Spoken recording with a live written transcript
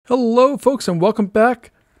Hello folks and welcome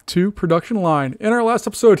back to Production Line. In our last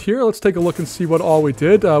episode here, let's take a look and see what all we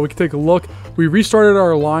did. We can take a look. We restarted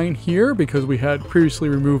our line here because we had previously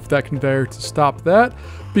removed that conveyor to stop that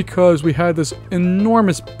because we had this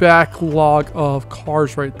enormous backlog of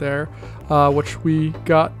cars right there, which we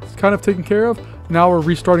got kind of taken care of. Now we're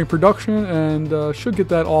restarting production and should get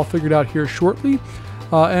that all figured out here shortly.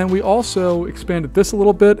 And we also expanded this a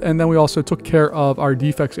little bit, and then we also took care of our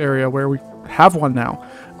defects area where we have one now.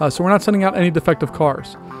 So we're not sending out any defective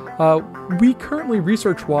cars. We currently,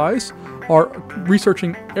 research-wise, are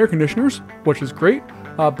researching air conditioners, which is great.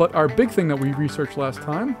 But our big thing that we researched last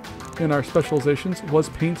time in our specializations was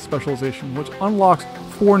paint specialization, which unlocks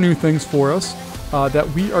 4 new things for us that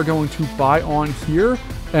we are going to buy on here,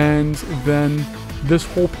 and then this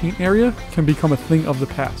whole paint area can become a thing of the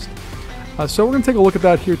past. So we're going to take a look at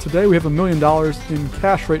that here today. We have $1 million in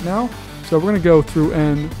cash right now. So we're going to go through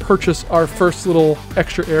and purchase our first little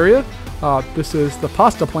extra area. This is the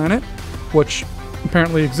Pasta Planet, which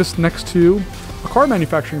apparently exists next to a car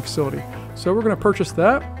manufacturing facility. So we're going to purchase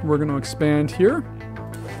that. We're going to expand here.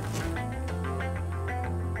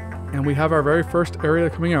 And we have our very first area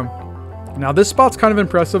coming in. Now this spot's kind of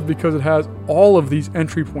impressive because it has all of these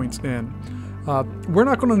entry points in. We're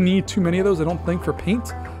not going to need too many of those, I don't think, for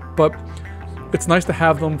paint, but it's nice to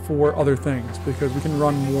have them for other things because we can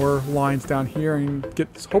run more lines down here and get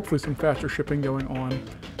hopefully some faster shipping going on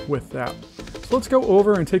with that. So let's go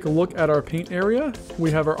over and take a look at our paint area. We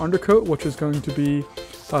have our undercoat, which is going to be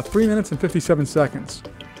 3 minutes and 57 seconds.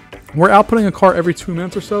 We're outputting a car every 2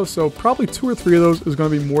 minutes or so, so probably 2 or 3 of those is going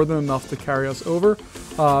to be more than enough to carry us over.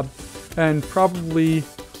 And probably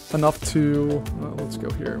enough to, let's go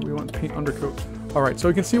here. We want paint undercoat. All right, so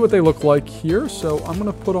you can see what they look like here. So I'm going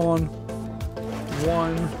to put on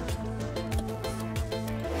 1,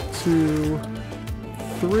 2,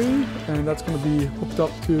 3, and that's going to be hooked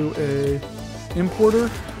up to a importer,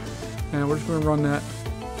 and we're just going to run that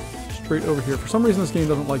straight over here. For some reason this game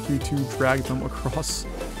doesn't like you to drag them across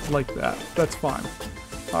like that. That's fine.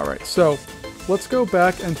 Alright, so let's go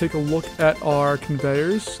back and take a look at our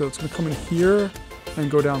conveyors. So it's going to come in here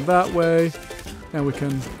and go down that way, and we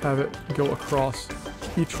can have it go across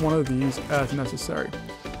each one of these as necessary.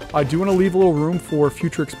 I do want to leave a little room for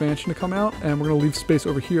future expansion to come out, and we're going to leave space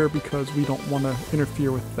over here because we don't want to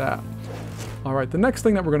interfere with that. Alright, the next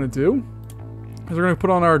thing that we're going to do is we're going to put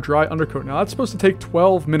on our dry undercoat. Now that's supposed to take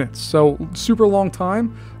 12 minutes, so super long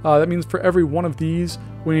time. That means for every one of these,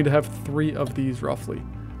 we need to have 3 of these roughly.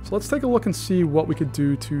 So let's take a look and see what we could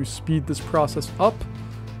do to speed this process up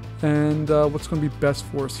and what's going to be best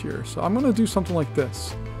for us here. So I'm going to do something like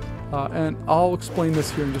this. And I'll explain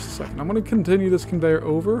this here in just a second. I'm going to continue this conveyor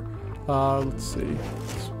over. Let's see.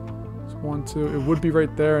 It's 1, 2. It would be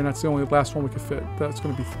right there, and that's the only last one we could fit. That's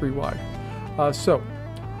going to be 3 wide. So,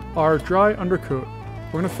 our dry undercoat.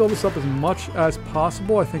 We're going to fill this up as much as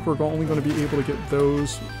possible. I think we're only going to be able to get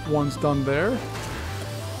those ones done there.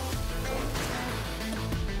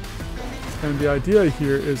 And the idea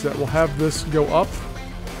here is that we'll have this go up.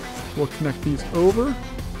 We'll connect these over.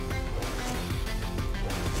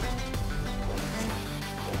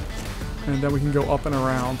 And then we can go up and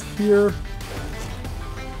around here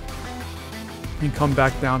and come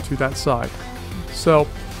back down to that side. So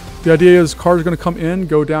the idea is cars are going to come in,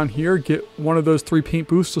 go down here, get one of those 3 paint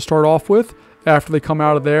booths to start off with. After they come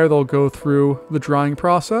out of there, they'll go through the drying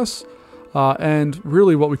process. And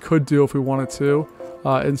really what we could do if we wanted to,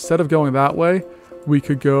 instead of going that way, we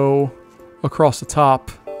could go across the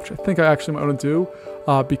top, which I think I actually might want to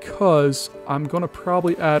do because I'm going to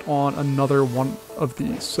probably add on another one of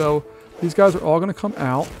these. So these guys are all going to come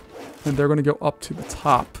out, and they're going to go up to the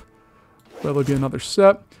top. That'll be another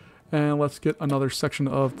set, and let's get another section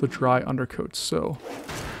of the dry undercoat. So,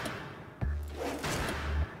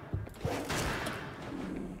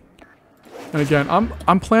 and again,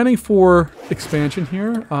 I'm planning for expansion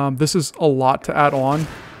here. This is a lot to add on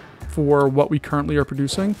for what we currently are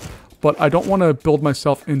producing, but I don't want to build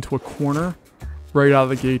myself into a corner right out of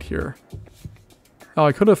the gate here. Oh,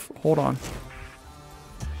 I could have, hold on.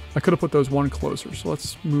 I could have put those one closer, so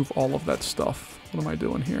let's move all of that stuff. What am I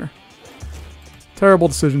doing here? Terrible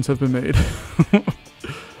decisions have been made.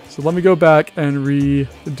 So let me go back and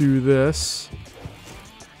redo this.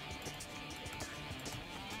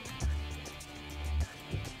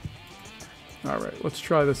 Alright, let's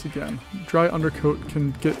try this again. Dry undercoat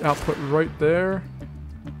can get output right there.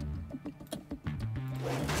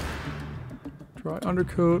 Dry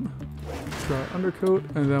undercoat. Dry undercoat,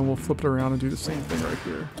 and then we'll flip it around and do the same thing right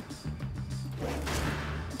here.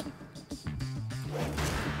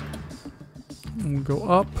 And we'll go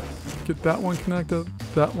up, get that one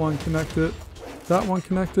connected, that one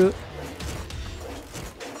connected.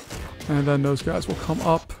 And then those guys will come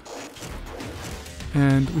up.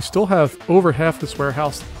 And we still have over half this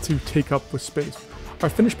warehouse to take up with space. Our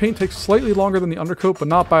finished paint takes slightly longer than the undercoat, but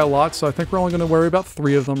not by a lot, so I think we're only going to worry about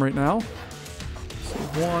 3 of them right now. So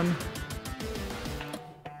 1,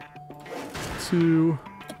 2,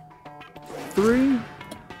 3.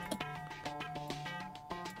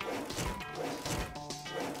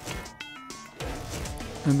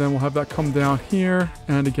 And then we'll have that come down here.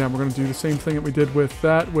 And again, we're going to do the same thing that we did with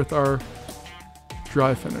that with our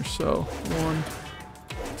dry finish. So 1,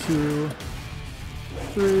 2,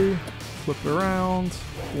 3. Flip it around.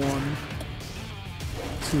 1,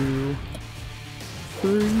 2,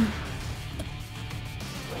 3.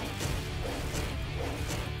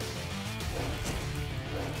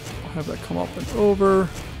 I'll have that come up and over.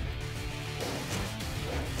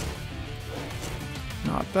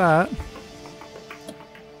 Not that.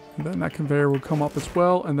 And then that conveyor will come up as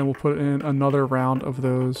well, and then we'll put in another round of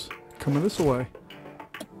those coming this way.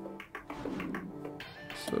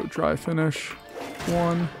 So dry finish.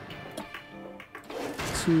 1,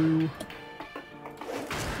 2,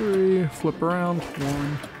 3. Flip around.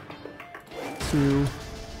 1, 2,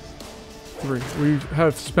 3. We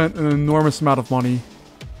have spent an enormous amount of money.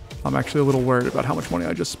 I'm actually a little worried about how much money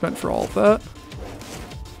I just spent for all of that.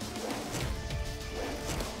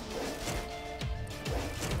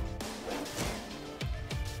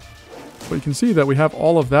 But you can see that we have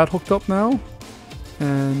all of that hooked up now,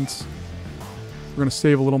 and we're going to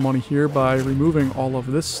save a little money here by removing all of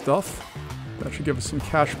this stuff. That should give us some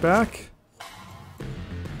cash back.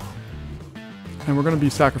 And we're going to be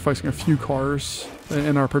sacrificing a few cars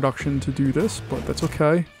in our production to do this, but that's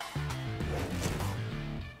okay.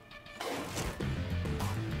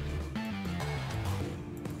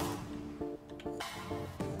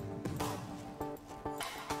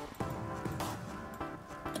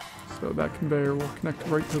 So that conveyor will connect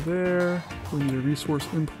right to there. We need a resource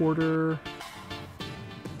importer.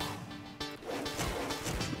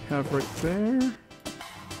 We have right there.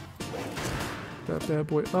 That bad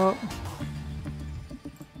boy up.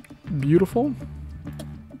 Beautiful.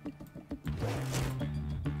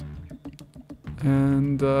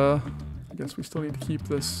 And I guess we still need to keep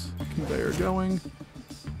this conveyor going.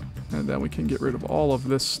 And then we can get rid of all of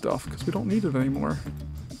this stuff because we don't need it anymore.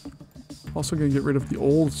 Also going to get rid of the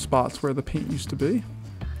old spots where the paint used to be.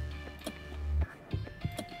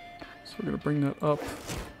 So we're going to bring that up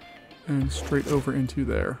and straight over into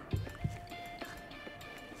there.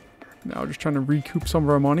 Now just trying to recoup some of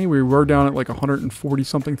our money. We were down at like 140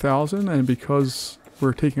 something thousand, and because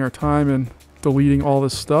we're taking our time and deleting all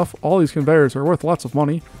this stuff, all these conveyors are worth lots of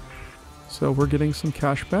money. So we're getting some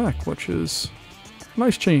cash back, which is a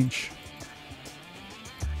nice change.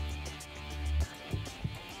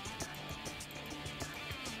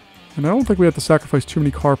 And I don't think we have to sacrifice too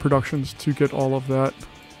many car productions to get all of that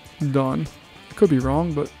done. I could be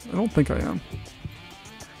wrong, but I don't think I am.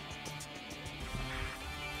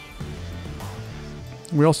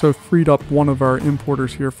 We also freed up one of our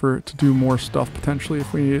importers here to do more stuff potentially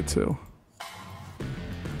if we needed to.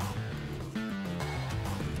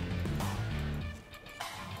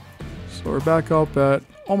 So we're back up at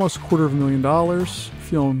almost $250,000.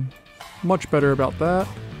 Feeling much better about that.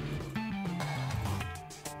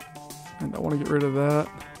 And I want to get rid of that.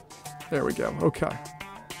 There we go. Okay.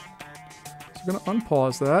 So we're going to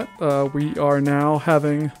unpause that. We are now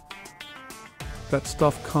having that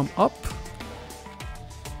stuff come up.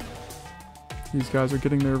 These guys are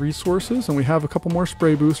getting their resources, and we have a couple more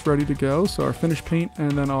spray booths ready to go. So our finished paint,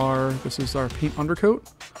 and then this is our paint undercoat.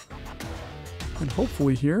 And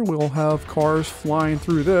hopefully here we'll have cars flying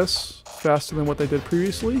through this faster than what they did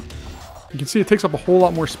previously. You can see it takes up a whole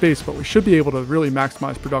lot more space, but we should be able to really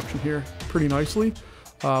maximize production here pretty nicely.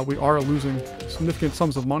 We are losing significant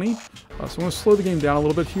sums of money, so I'm going to slow the game down a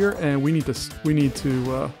little bit here, and we need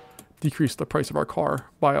to decrease the price of our car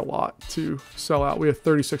by a lot to sell out. We have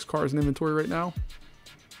 36 cars in inventory right now,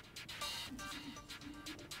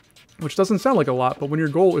 which doesn't sound like a lot, but when your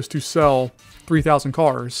goal is to sell 3,000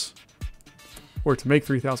 cars, or to make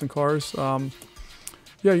 3,000 cars,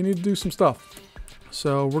 yeah, you need to do some stuff.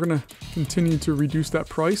 So we're going to continue to reduce that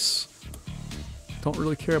price. Don't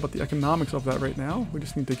really care about the economics of that right now. We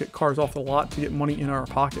just need to get cars off the lot to get money in our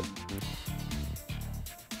pocket.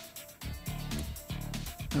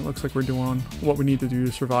 And it looks like we're doing what we need to do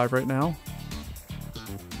to survive right now.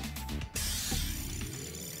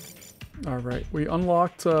 Alright, we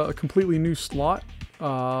unlocked a completely new slot.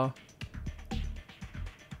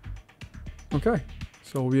 Okay.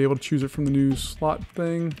 So we'll be able to choose it from the new slot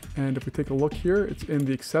thing, and if we take a look here, it's in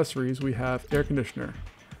the accessories. We have air conditioner,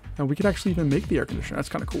 And we can actually even make the air conditioner. That's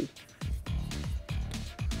kind of cool.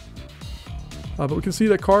 But we can see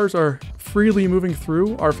that cars are freely moving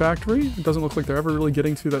through our factory. It doesn't look like they're ever really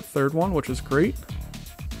getting to that third one, which is great.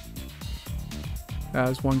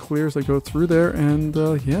 As one clears, they go through there, and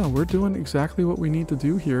yeah, we're doing exactly what we need to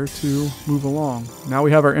do here to move along. Now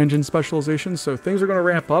we have our engine specialization, so things are going to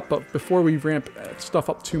ramp up, but before we ramp stuff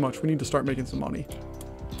up too much, we need to start making some money.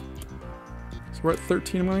 So we're at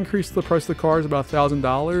 13. I'm going to increase the price of the cars about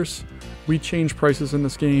 $1,000. We change prices in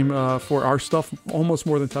this game for our stuff almost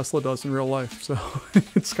more than Tesla does in real life, so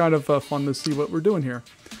it's kind of fun to see what we're doing here.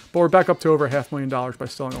 But we're back up to over $500,000 by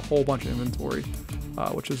selling a whole bunch of inventory,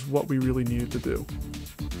 which is what we really needed to do.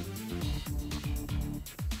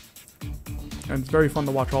 And it's very fun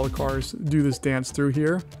to watch all the cars do this dance through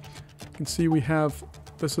here. You can see we have,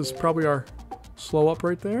 this is probably our slow up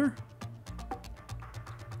right there.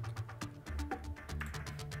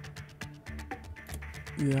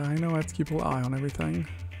 Yeah, I know I have to keep an eye on everything.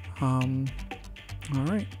 All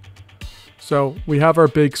right. So we have our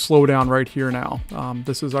big slowdown right here now.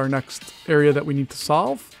 This is our next area that we need to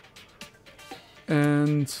solve.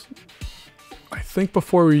 And I think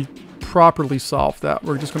before we properly solve that,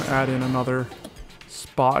 we're just going to add in another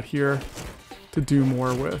spot here to do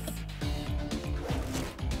more with.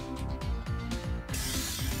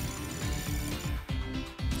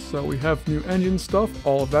 So we have new engine stuff,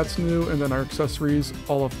 all of that's new, and then our accessories,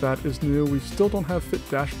 all of that is new. We still don't have fit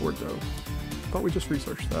dashboard though. Thought we just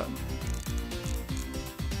researched that.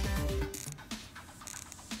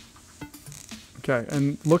 Okay,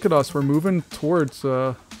 and look at us, we're moving towards,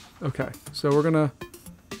 okay, so we're gonna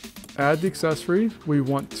add the accessory. We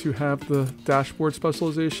want to have the dashboard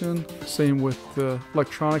specialization, same with the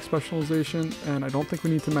electronic specialization, and I don't think we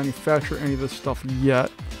need to manufacture any of this stuff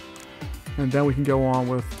yet. And then we can go on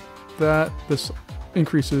with that. This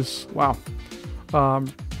increases, wow.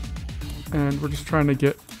 And we're just trying to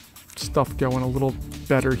get stuff going a little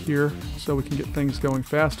better here so we can get things going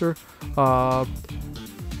faster.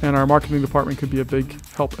 And our marketing department could be a big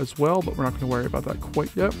help as well, but we're not going to worry about that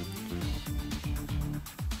quite yet.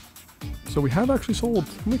 So we have actually sold,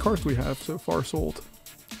 how many cars do we have so far sold?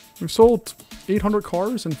 We've sold 800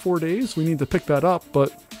 cars in 4 days. We need to pick that up,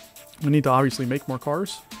 but we need to obviously make more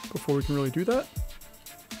cars before we can really do that.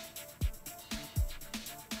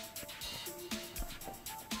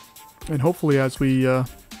 And hopefully as we are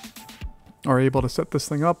able to set this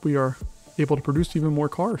thing up, we are able to produce even more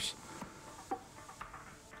cars.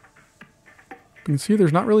 You can see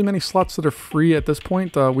there's not really many slots that are free at this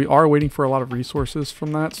point. We are waiting for a lot of resources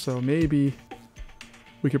from that, so maybe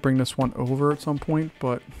we could bring this one over at some point,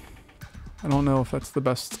 but I don't know if that's the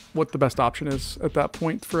best, what the best option is at that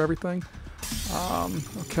point for everything.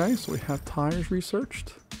 Okay, so we have tires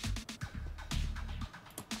researched.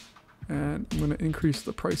 And I'm going to increase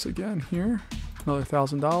the price again here, another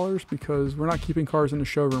 $1,000, because we're not keeping cars in the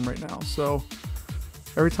showroom right now. So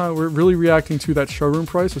every time we're really reacting to that showroom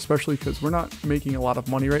price, especially because we're not making a lot of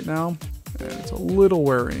money right now, and it's a little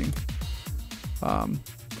worrying.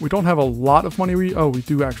 We don't have a lot of money. We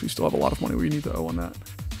do actually still have a lot of money we need to owe on that.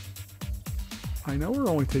 I know we're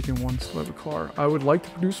only taking one slab of car. I would like to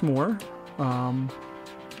produce more.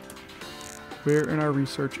 Where in our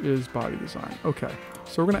research is body design? Okay,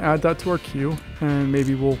 so we're going to add that to our queue, and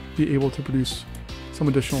maybe we'll be able to produce some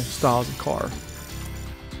additional styles of car.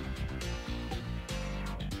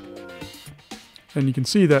 And you can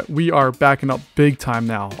see that we are backing up big time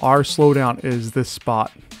now. Our slowdown is this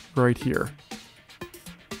spot right here.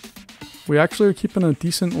 We actually are keeping a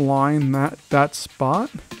decent line that spot.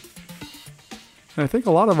 And I think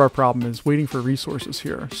a lot of our problem is waiting for resources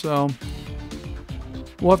here. So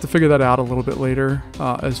we'll have to figure that out a little bit later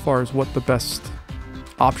as far as what the best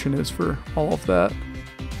option is for all of that.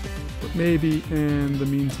 But maybe in the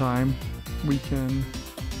meantime, we can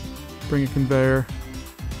bring a conveyor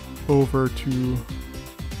over to,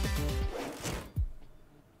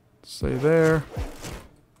 say, there,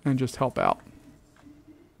 and just help out.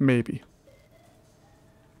 Maybe.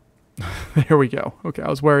 There we go. Okay, I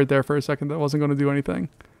was worried there for a second that wasn't going to do anything.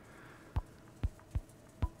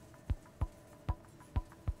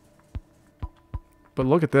 But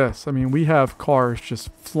look at this. I mean, we have cars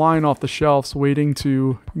just flying off the shelves waiting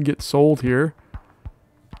to get sold here.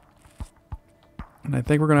 And I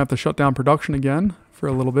think we're going to have to shut down production again for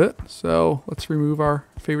a little bit. So let's remove our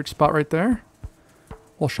favorite spot right there.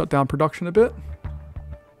 We'll shut down production a bit.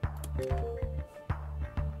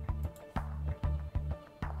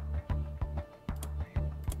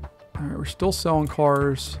 All right, we're still selling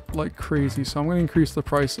cars like crazy, so I'm going to increase the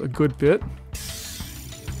price a good bit.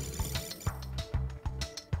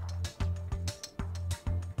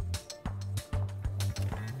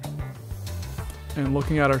 and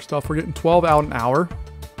looking at our stuff, we're getting 12 out an hour,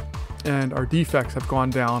 and our defects have gone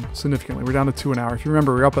down significantly. We're down to 2 an hour. If you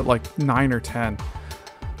remember, we're up at like 9 or 10.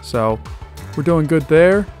 So we're doing good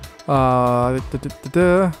there.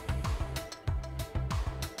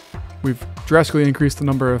 We've drastically increased the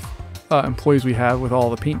number of employees we have with all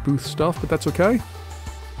the paint booth stuff, but that's okay.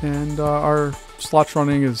 And our slots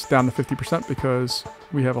running is down to 50% because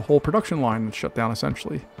we have a whole production line that's shut down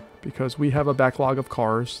essentially, because we have a backlog of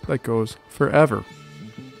cars that goes forever.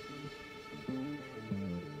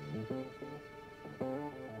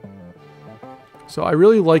 So I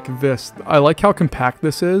really like this. I like how compact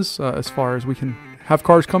this is, as far as we can have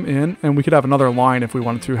cars come in, and we could have another line if we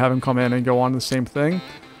wanted to have them come in and go on the same thing.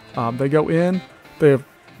 They go in, they have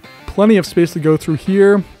plenty of space to go through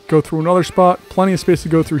here, go through another spot, plenty of space to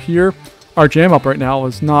go through here. Our jam up right now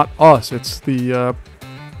is not us, it's the,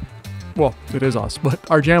 well, it is us,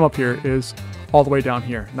 but our jam up here is all the way down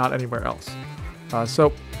here, not anywhere else.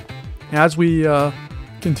 So as we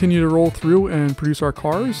continue to roll through and produce our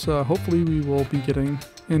cars, hopefully we will be getting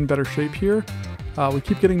in better shape here. We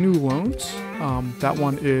keep getting new loans. That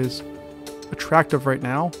one is attractive right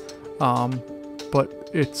now, but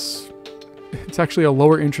it's actually a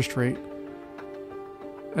lower interest rate.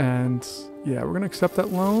 And yeah, we're gonna accept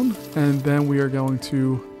that loan, and then we are going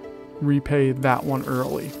to repay that one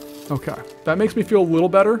early. Okay, that makes me feel a little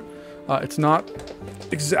better. It's not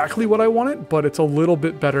exactly what I wanted, but it's a little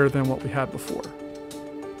bit better than what we had before.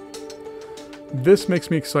 This makes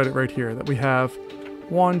me excited right here that we have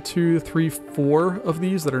 1, 2, 3, 4 of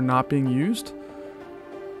these that are not being used.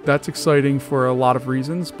 That's exciting for a lot of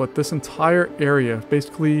reasons, but this entire area,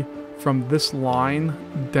 basically from this line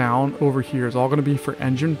down over here, is all going to be for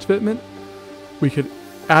engine fitment. We could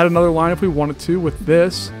add another line if we wanted to with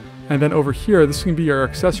this, and then over here, this can be our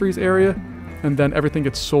accessories area, and then everything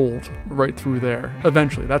gets sold right through there.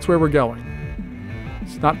 Eventually, that's where we're going.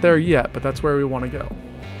 It's not there yet, but that's where we want to go.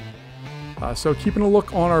 So keeping a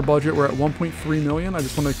look on our budget, we're at 1.3 million. I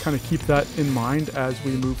just want to kind of keep that in mind as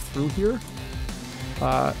we move through here.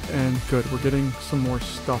 And good, we're getting some more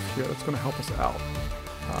stuff here that's going to help us out.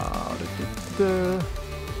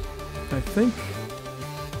 I think,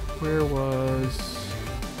 where was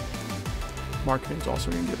marketing's also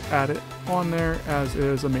going to get added on there, as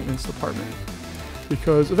is a maintenance department,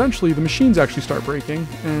 because eventually the machines actually start breaking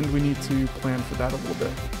and we need to plan for that a little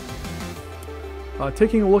bit.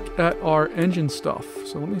 Taking a look at our engine stuff.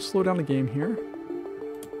 So let me slow down the game here.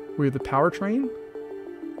 We have the powertrain.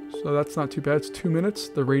 So that's not too bad. It's 2 minutes.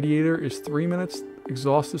 The radiator is 3 minutes.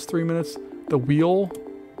 Exhaust is 3 minutes. The wheel,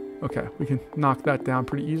 okay, we can knock that down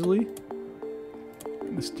pretty easily.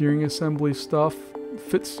 And the steering assembly stuff.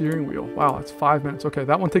 Fit steering wheel. Wow, that's 5 minutes. Okay,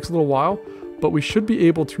 that one takes a little while, but we should be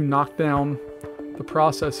able to knock down the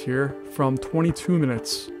process here from 22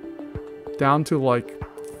 minutes down to like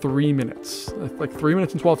 3 minutes. Like 3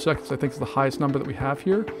 minutes and 12 seconds, I think, is the highest number that we have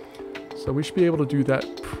here. So we should be able to do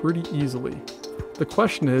that pretty easily. The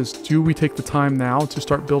question is, do we take the time now to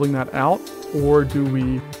start building that out, or do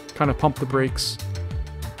we kind of pump the brakes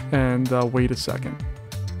and wait a second?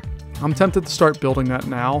 I'm tempted to start building that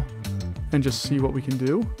now and just see what we can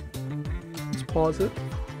do. Let's pause it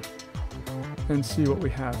and see what we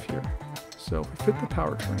have here. So if we fit the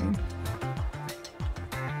powertrain,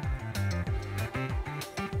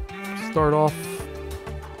 start off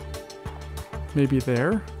maybe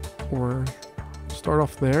there, or start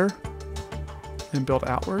off there and build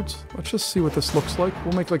outwards. Let's just see what this looks like.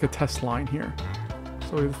 We'll make like a test line here.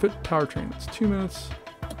 So we have the fit powertrain, it's 2 minutes.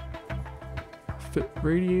 Fit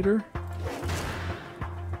radiator.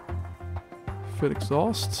 Fit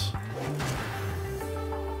exhausts.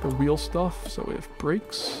 The wheel stuff, so we have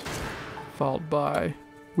brakes, followed by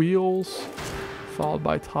wheels, followed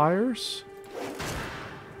by tires.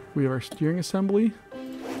 We have our steering assembly.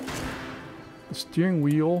 The steering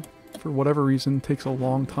wheel, for whatever reason, takes a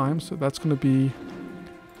long time, so that's going to be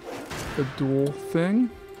a dual thing.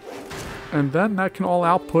 And then that can all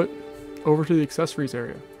output over to the accessories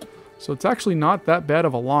area. So it's actually not that bad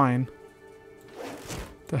of a line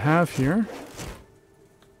to have here.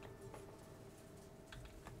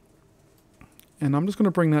 And I'm just going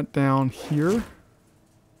to bring that down here.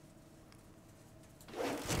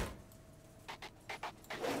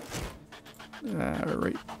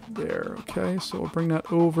 Right there. Okay, so we'll bring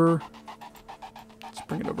that over. Let's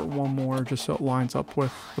bring it over one more just so it lines up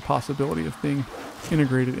with the possibility of being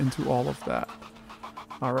integrated into all of that.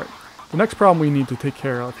 All right. The next problem we need to take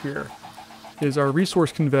care of here is our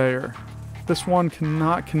resource conveyor. This one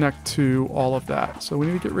cannot connect to all of that, so we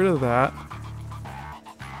need to get rid of that.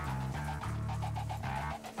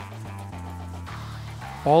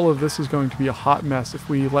 all of this is going to be a hot mess if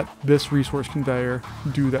we let this resource conveyor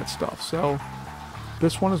do that stuff. So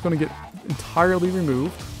this one is going to get entirely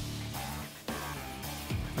removed.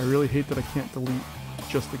 I really hate that I can't delete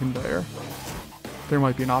just the conveyor. There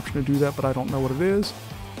might be an option to do that, but I don't know what it is.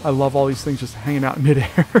 I love all these things just hanging out in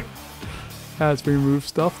midair. As we remove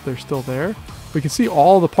stuff, they're still there. We can see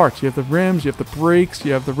all the parts. You have the rims, you have the brakes,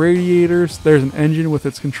 you have the radiators. There's an engine with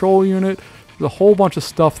its control unit. There's a whole bunch of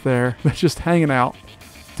stuff there that's just hanging out,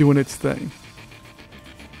 doing its thing.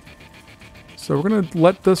 So we're going to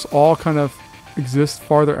let this all kind of exist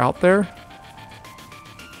farther out there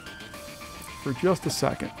for just a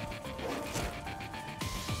second.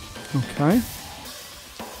 Okay.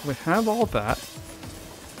 We have all that.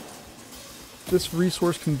 This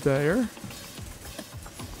resource conveyor.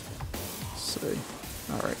 Let's see.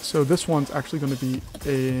 Alright, so this one's actually going to be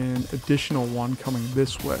an additional one coming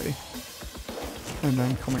this way. And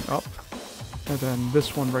then coming up. And then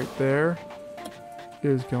this one right there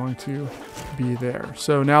is going to be there.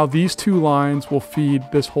 So now these two lines will feed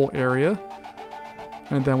this whole area.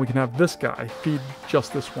 And then we can have this guy feed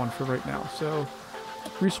just this one for right now. So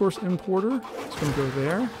resource importer is going to go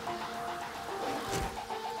there.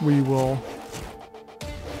 We will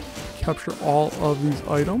capture all of these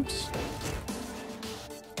items.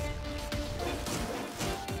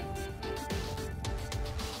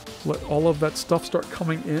 Let all of that stuff start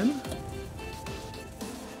coming in.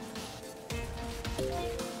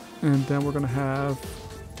 And then we're going to have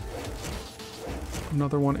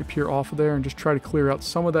another one appear off of there and just try to clear out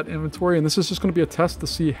some of that inventory. And this is just going to be a test to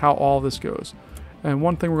see how all this goes. And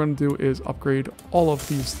one thing we're going to do is upgrade all of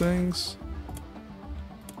these things.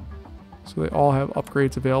 So they all have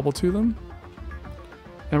upgrades available to them.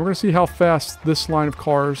 And we're going to see how fast this line of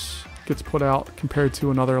cars gets put out compared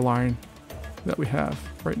to another line that we have.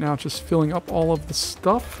 Right now it's just filling up all of the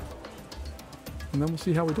stuff. And then we'll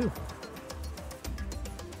see how we do.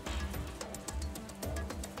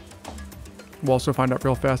 We'll also find out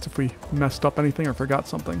real fast if we messed up anything or forgot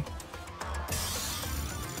something.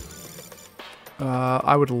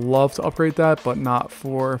 I would love to upgrade that, but not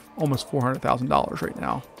for almost $400,000 right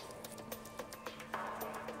now.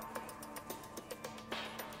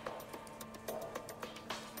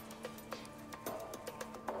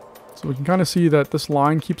 So we can kind of see that this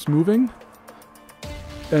line keeps moving.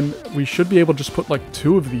 And we should be able to just put like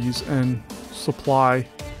 2 of these and supply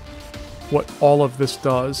what all of this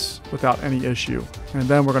does without any issue. And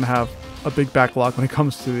then we're going to have a big backlog when it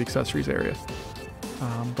comes to the accessories area.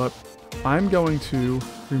 But I'm going to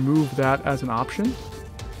remove that as an option.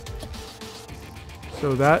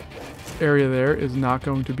 So that area there is not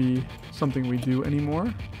going to be something we do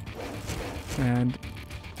anymore. And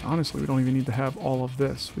honestly, we don't even need to have all of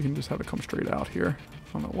this. We can just have it come straight out here.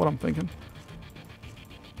 I don't know what I'm thinking.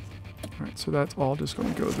 All right, so that's all just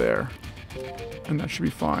going to go there. And that should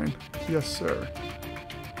be fine. Yes, sir.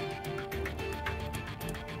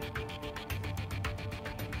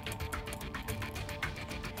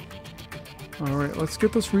 All right, let's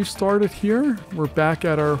get this restarted here. We're back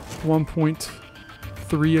at our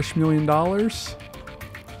 $1.3-ish million.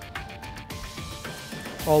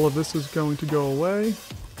 All of this is going to go away.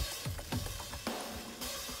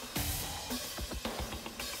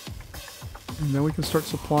 And then we can start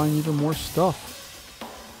supplying even more stuff,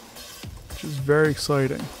 which is very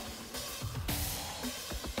exciting.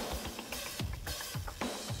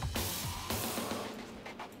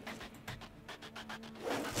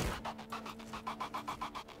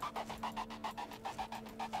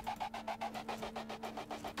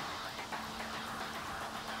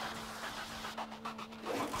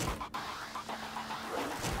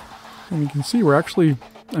 And you can see we're actually,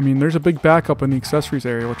 I mean, there's a big backup in the accessories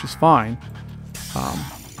area, which is fine.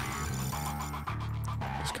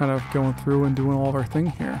 Just kind of going through and doing all of our thing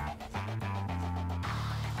here.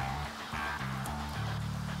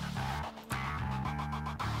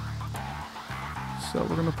 So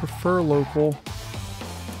we're going to prefer local.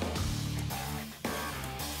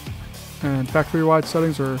 And factory-wide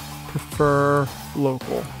settings are prefer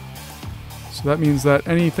local. So that means that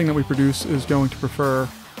anything that we produce is going to prefer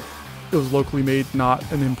it was locally made,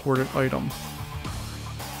 not an imported item.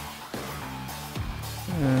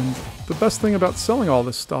 And the best thing about selling all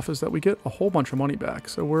this stuff is that we get a whole bunch of money back.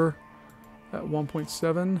 So we're at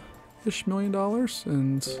 $1.7-ish million,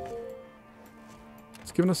 and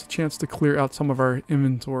it's given us a chance to clear out some of our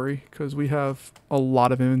inventory because we have a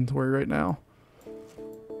lot of inventory right now.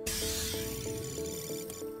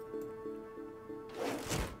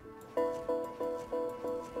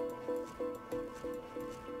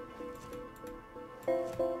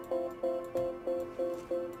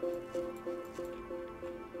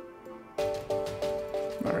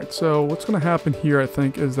 All right, so what's going to happen here, I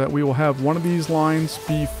think, is that we will have one of these lines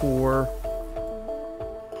be for...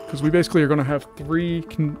 Because we basically are going to have three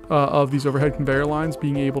of these overhead conveyor lines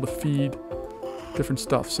being able to feed different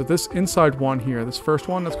stuff. So this inside one here, this first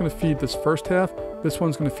one, that's going to feed this first half. This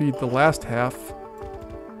one's going to feed the last half.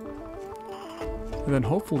 And then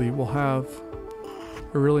hopefully we'll have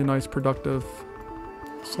a really nice productive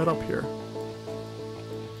setup here.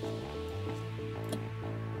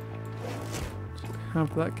 So we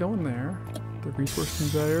have that going there. The resource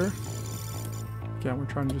conveyor. Again, we're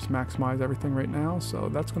trying to just maximize everything right now, so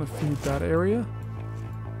that's going to feed that area.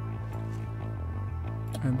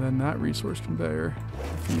 And then that resource conveyor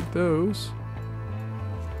feed those.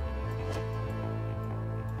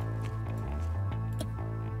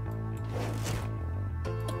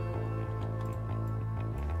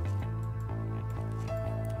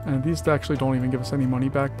 And these actually don't even give us any money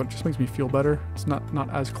back, but it just makes me feel better. It's not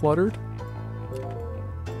as cluttered.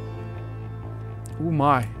 Oh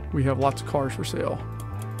my, we have lots of cars for sale.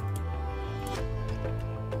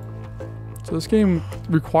 So this game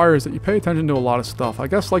requires that you pay attention to a lot of stuff. I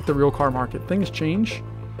guess like the real car market, things change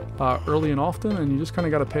early and often, and you just kind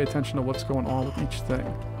of got to pay attention to what's going on with each thing.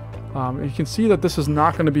 You can see that this is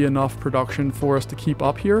not going to be enough production for us to keep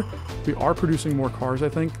up here. We are producing more cars, I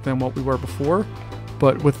think, than what we were before.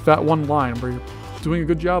 But with that one line, we're doing a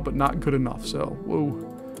good job, but not good enough. So, whoa,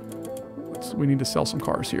 we need to sell some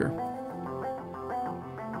cars here.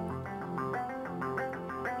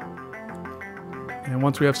 And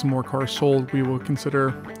once we have some more cars sold, we will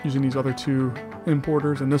consider using these other two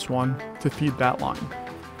importers and this one to feed that line.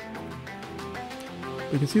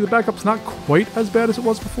 You can see the backup's not quite as bad as it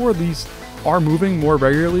was before. These are moving more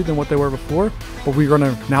regularly than what they were before, but we're going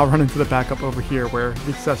to now run into the backup over here where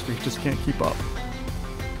the accessories just can't keep up.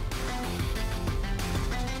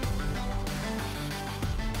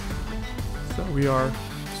 So we are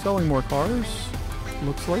selling more cars,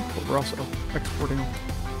 looks like, but we're also exporting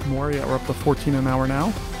more. Yeah, we're up to 14 an hour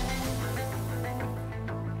now.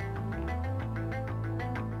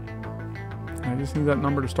 I just need that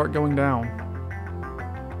number to start going down.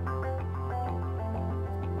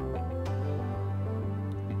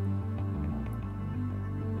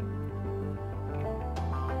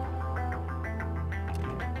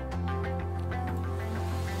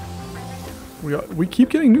 We keep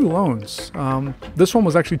getting new loans. This one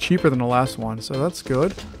was actually cheaper than the last one, so that's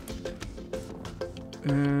good.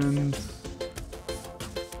 And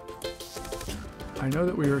I know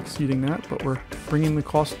that we are exceeding that, but we're bringing the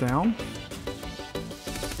cost down.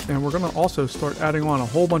 And we're going to also start adding on a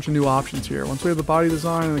whole bunch of new options here. Once we have the body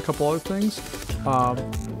design and a couple other things,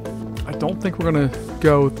 I don't think we're going to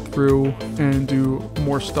go through and do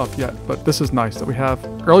more stuff yet, but this is nice that we have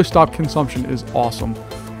early stop consumption is awesome.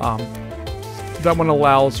 That one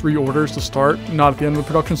allows reorders to start, not at the end of the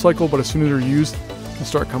production cycle, but as soon as they're used, can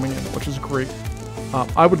start coming in, which is great.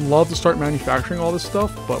 I would love to start manufacturing all this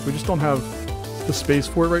stuff, but we just don't have the space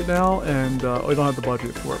for it right now, and we don't have the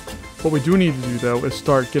budget for it. What we do need to do, though, is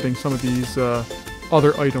start getting some of these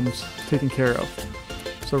other items taken care of.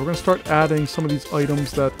 So we're going to start adding some of these items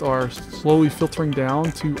that are slowly filtering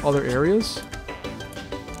down to other areas.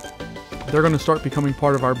 They're going to start becoming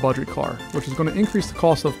part of our budget car, which is going to increase the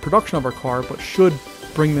cost of production of our car, but should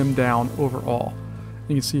bring them down overall.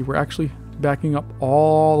 You can see we're actually backing up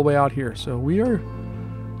all the way out here. So we are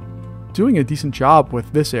doing a decent job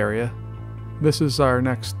with this area. This is our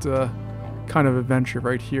next kind of adventure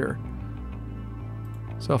right here.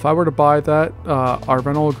 So if I were to buy that, our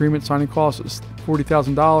rental agreement signing cost is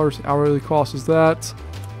 $40,000. Hourly cost is that.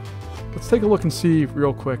 Let's take a look and see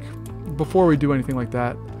real quick before we do anything like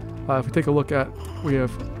that. If we take a look at, we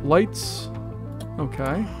have lights,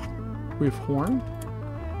 okay, we have horn,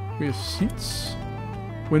 we have seats,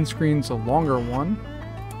 windscreen's a longer one,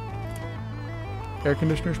 air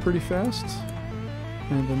conditioner's pretty fast,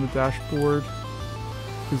 and then the dashboard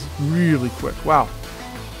is really quick. Wow,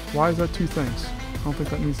 why is that two things? I don't think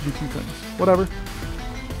that needs to be two things. Whatever.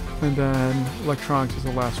 And then electronics is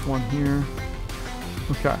the last one here.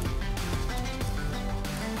 Okay.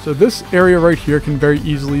 So this area right here can very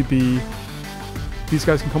easily be, these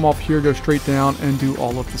guys can come off here, go straight down, and do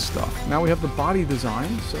all of the stuff. Now we have the body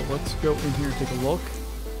design, so let's go in here and take a look.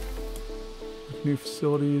 New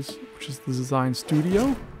facilities, which is the design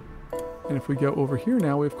studio. And if we go over here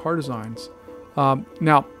now, we have car designs.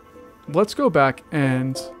 Now, let's go back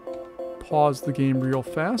and pause the game real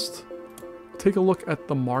fast. Take a look at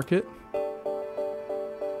the market,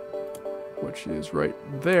 which is right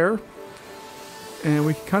there. And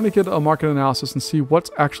we can kind of get a market analysis and see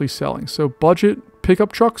what's actually selling. So budget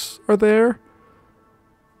pickup trucks are there.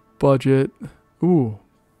 Budget, ooh,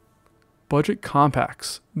 budget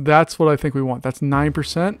compacts. That's what I think we want. That's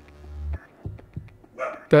 9%.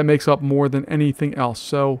 That makes up more than anything else.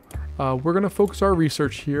 So we're going to focus our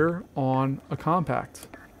research here on a compact.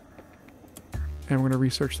 And we're going to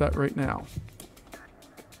research that right now.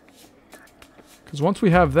 Because once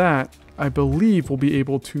we have that, I believe we'll be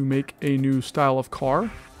able to make a new style of car.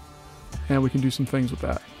 And we can do some things with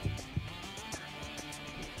that.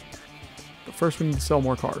 But first we need to sell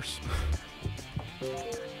more cars.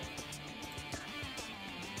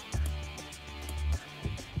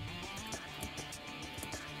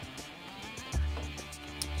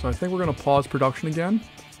 So I think we're going to pause production again.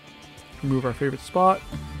 Remove our favorite spot.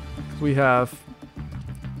 We have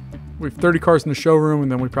 30 cars in the showroom,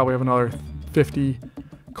 and then we probably have another 50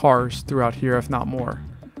 cars throughout here, if not more.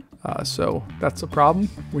 So that's a problem.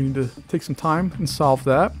 We need to take some time and solve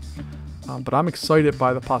that. But I'm excited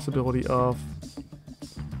by the possibility of...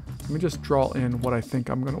 Let me just draw in what I think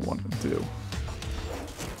I'm going to want to do.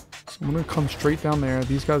 So I'm going to come straight down there.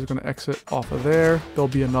 These guys are going to exit off of there. There'll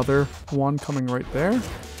be another one coming right there.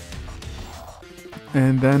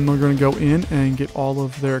 And then we're going to go in and get all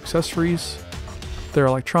of their accessories, their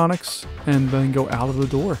electronics, and then go out of the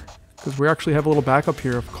door. Because we actually have a little backup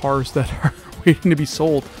here of cars that are waiting to be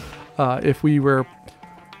sold. If we were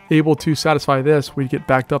able to satisfy this, we'd get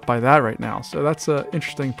backed up by that right now. So that's an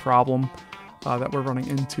interesting problem that we're running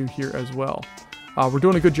into here as well. We're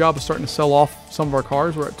doing a good job of starting to sell off some of our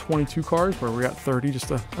cars. We're at 22 cars, where we were at 30 just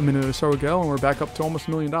a minute or so ago, and we're back up to almost $1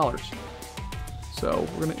 million. So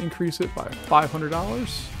we're going to increase it by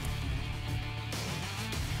 $500.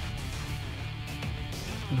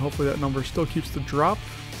 And hopefully that number still keeps the drop.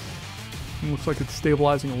 It looks like it's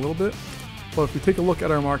stabilizing a little bit. But if we take a look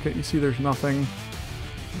at our market, you see there's nothing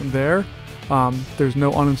there. There's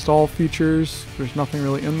no uninstall features. There's nothing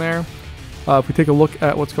really in there. If we take a look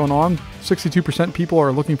at what's going on, 62% people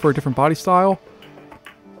are looking for a different body style.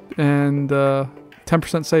 And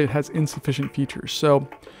 10% say it has insufficient features. So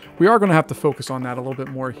we are going to have to focus on that a little bit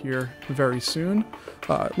more here very soon.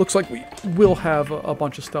 It looks like we will have a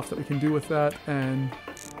bunch of stuff that we can do with that. And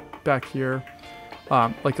back here,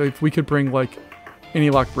 like if we could bring like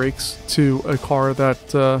anti-lock brakes to a car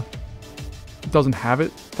that doesn't have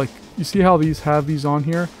it. Like you see how these have these on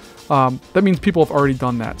here? That means people have already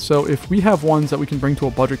done that. So if we have ones that we can bring to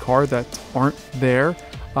a budget car that aren't there,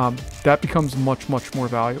 that becomes much, much more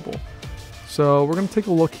valuable. So we're going to take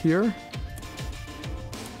a look here.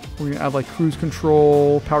 We're going to add like cruise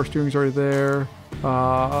control, power steering's already there.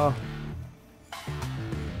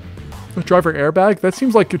 Driver airbag, that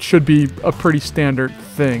seems like it should be a pretty standard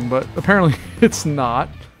thing, but apparently it's not.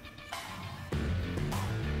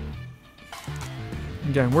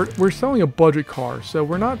 Again, we're selling a budget car, so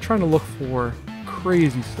we're not trying to look for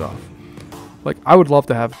crazy stuff. Like, I would love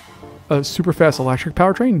to have a super fast electric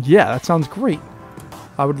powertrain. Yeah, that sounds great.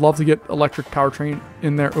 I would love to get electric powertrain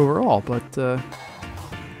in there overall, but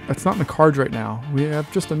that's not in the cards right now. We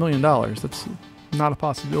have just $1 million. That's not a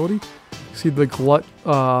possibility. See the glut,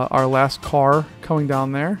 our last car coming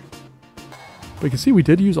down there. But you can see we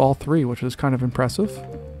did use all three, which is kind of impressive.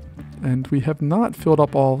 And we have not filled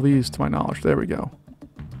up all of these to my knowledge. There we go.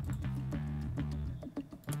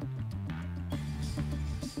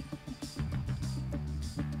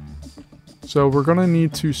 So we're going to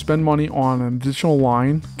need to spend money on an additional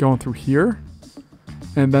line going through here.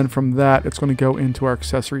 And then from that, it's going to go into our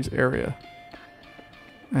accessories area.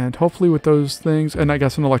 And hopefully with those things, and I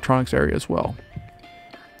guess an electronics area as well.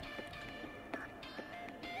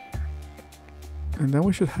 And then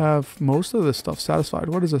we should have most of this stuff satisfied.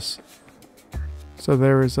 What is this? So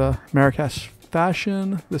there is a Marrakesh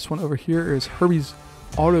Fashion. This one over here is Herbie's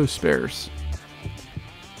Auto Spares.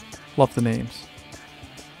 Love the names.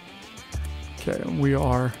 Okay, and we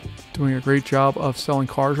are doing a great job of selling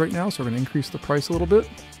cars right now, so we're going to increase the price a little bit.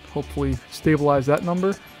 Hopefully stabilize that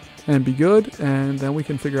number and be good, and then we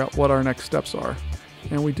can figure out what our next steps are.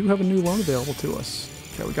 And we do have a new loan available to us.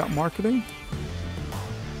 Okay, we got marketing.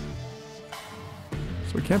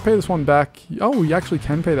 So we can't pay this one back. Oh, we actually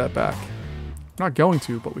can pay that back. We're not going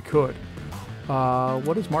to, but we could.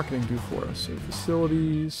 What does marketing do for us? So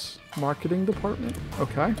facilities, marketing department.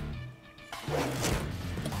 Okay.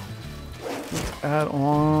 Let's add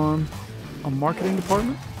on a marketing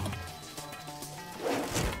department.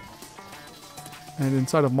 And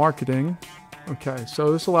inside of marketing, okay,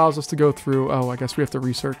 so this allows us to go through, oh, I guess we have to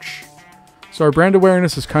research. So our brand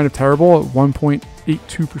awareness is kind of terrible at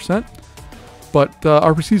 1.82%, but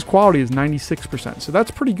our perceived quality is 96%, so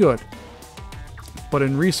that's pretty good. But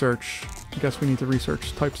in research, I guess we need to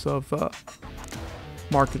research types of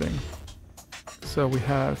marketing. So we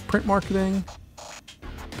have print marketing,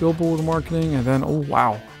 billboard marketing, and then, oh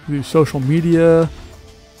wow, We do social media,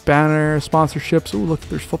 banner, sponsorships. Oh, look,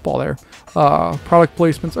 there's football there. Product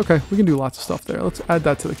placements. Okay, we can do lots of stuff there. Let's add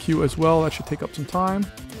that to the queue as well. That should take up some time.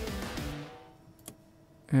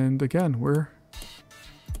 And again, we're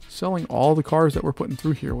selling all the cars that we're putting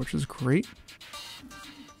through here, which is great.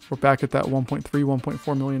 We're back at that $1.3,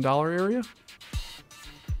 $1.4 million area.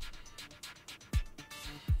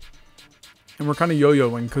 And we're kind of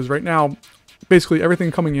yo-yoing because right now, basically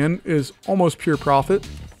everything coming in is almost pure profit.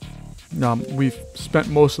 We've spent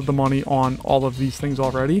most of the money on all of these things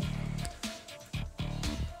already.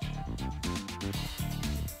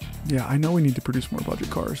 Yeah, I know we need to produce more budget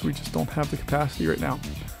cars. We just don't have the capacity right now.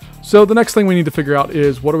 So the next thing we need to figure out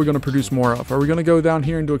is what are we going to produce more of? Are we going to go down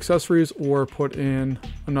here and do accessories or put in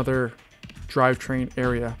another drivetrain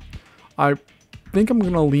area? I think I'm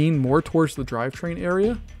going to lean more towards the drivetrain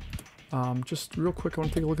area. Just real quick, I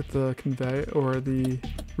want to take a look at the convey or the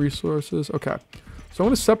resources. Okay, so I'm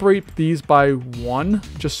going to separate these by 1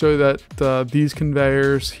 just so that these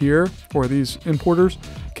conveyors here or these importers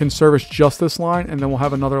can service just this line, and then we'll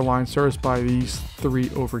have another line serviced by these 3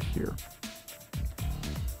 over here.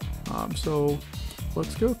 So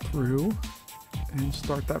let's go through and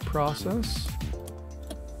start that process.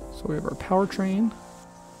 So we have our powertrain.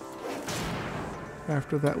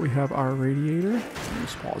 After that, we have our radiator. Let me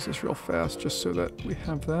just pause this real fast just so that we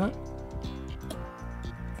have that.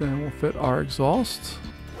 Then we'll fit our exhaust.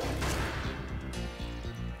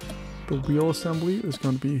 The wheel assembly is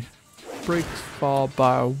going to be brakes followed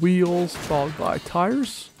by wheels followed by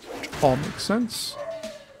tires, which all makes sense.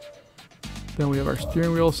 Then we have our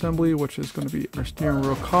steering wheel assembly, which is going to be our steering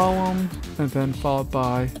wheel column, and then followed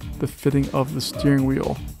by the fitting of the steering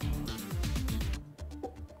wheel,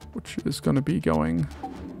 which is going to be going...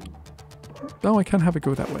 Oh, I can have it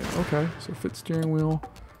go that way. Okay, so fit steering wheel,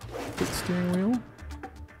 fit steering wheel.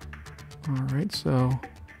 All right, so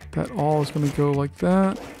that all is going to go like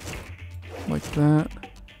that,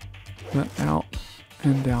 then out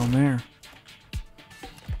and down there.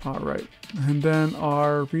 All right, and then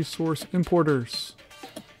our resource importers.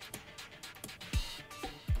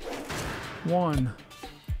 1,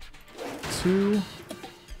 2,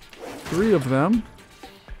 3 of them.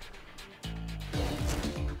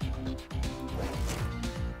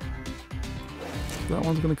 That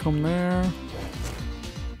one's going to come there.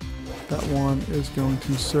 That one is going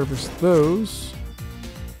to service those.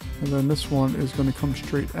 And then this one is going to come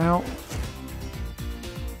straight out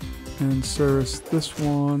and service this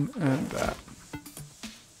one and that.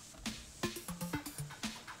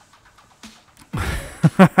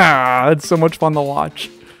 It's so much fun to watch.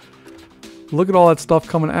 Look at all that stuff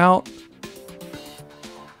coming out.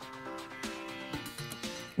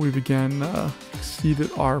 We've again exceeded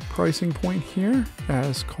our pricing point here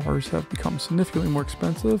as cars have become significantly more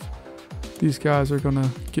expensive. These guys are gonna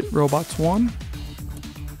get Robots 1.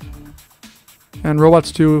 And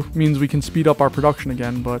Robots 2 means we can speed up our production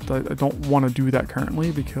again, but I don't want to do that currently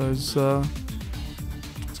because it's going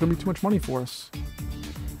to be too much money for us.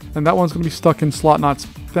 And that one's going to be stuck in slot not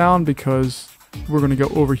found because we're going to go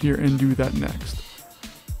over here and do that next.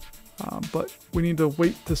 But we need to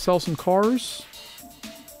wait to sell some cars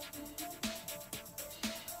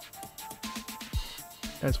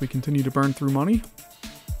as we continue to burn through money.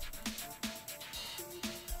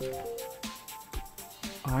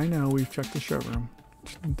 I know we've checked the showroom.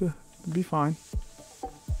 Just need to be fine.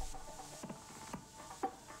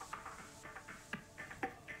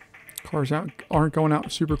 Cars aren't going out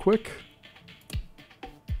super quick.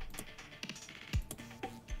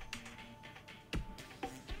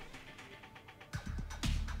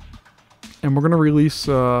 And we're going to release,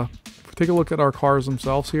 take a look at our cars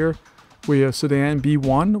themselves here. We have sedan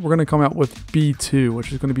B1. We're going to come out with B2,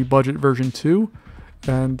 which is going to be budget version 2.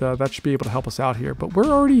 And that should be able to help us out here. But we're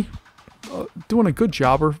already doing a good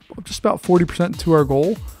job. We're just about 40% to our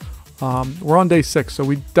goal. We're on day 6, so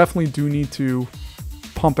we definitely do need to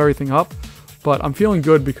pump everything up. But I'm feeling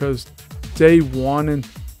good because day 1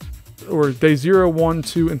 or day 0, 1,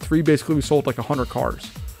 2, and 3, basically we sold like 100 cars.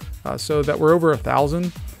 So that we're over 1,000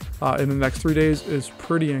 in the next 3 days is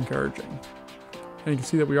pretty encouraging. And you can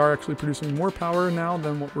see that we are actually producing more power now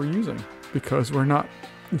than what we're using because we're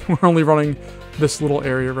only running this little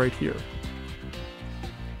area right here.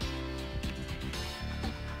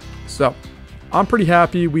 So I'm pretty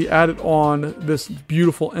happy we added on this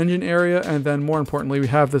beautiful engine area, and then more importantly we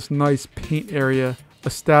have this nice paint area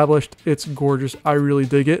established. It's gorgeous. I really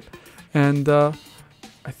dig it. And I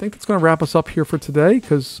think that's going to wrap us up here for today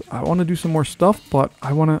because I want to do some more stuff, but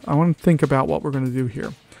I want to think about what we're going to do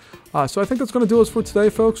here. So I think that's going to do us for today,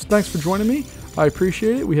 folks. Thanks for joining me. I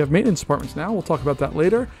appreciate it. We have maintenance departments now. We'll talk about that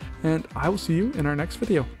later. and I will see you in our next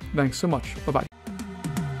video. Thanks so much. Bye-bye.